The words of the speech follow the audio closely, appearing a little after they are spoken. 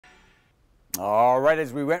All right,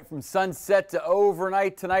 as we went from sunset to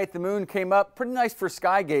overnight tonight, the moon came up pretty nice for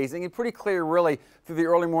sky gazing and pretty clear really through the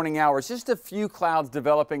early morning hours. Just a few clouds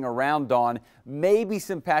developing around dawn, maybe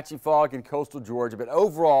some patchy fog in coastal Georgia, but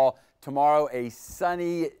overall tomorrow a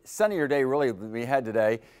sunnier day really than we had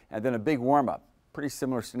today, and then a big warm up. Pretty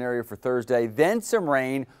similar scenario for Thursday, then some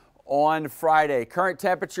rain on Friday. Current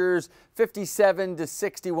temperatures 57 to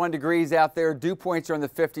 61 degrees out there. Dew points are in the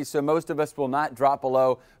 50s, so most of us will not drop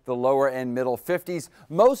below the lower and middle 50s.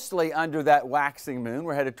 Mostly under that waxing moon.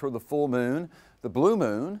 We're headed toward the full moon, the blue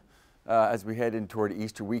moon, as we head in toward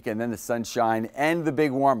Easter weekend, then the sunshine and the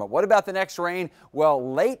big warm up. What about the next rain?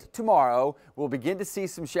 Well, late tomorrow, we'll begin to see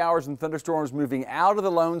some showers and thunderstorms moving out of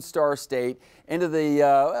the Lone Star State into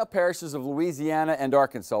the parishes of Louisiana and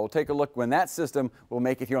Arkansas. We'll take a look when that system will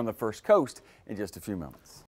make it here on the First Coast in just a few moments.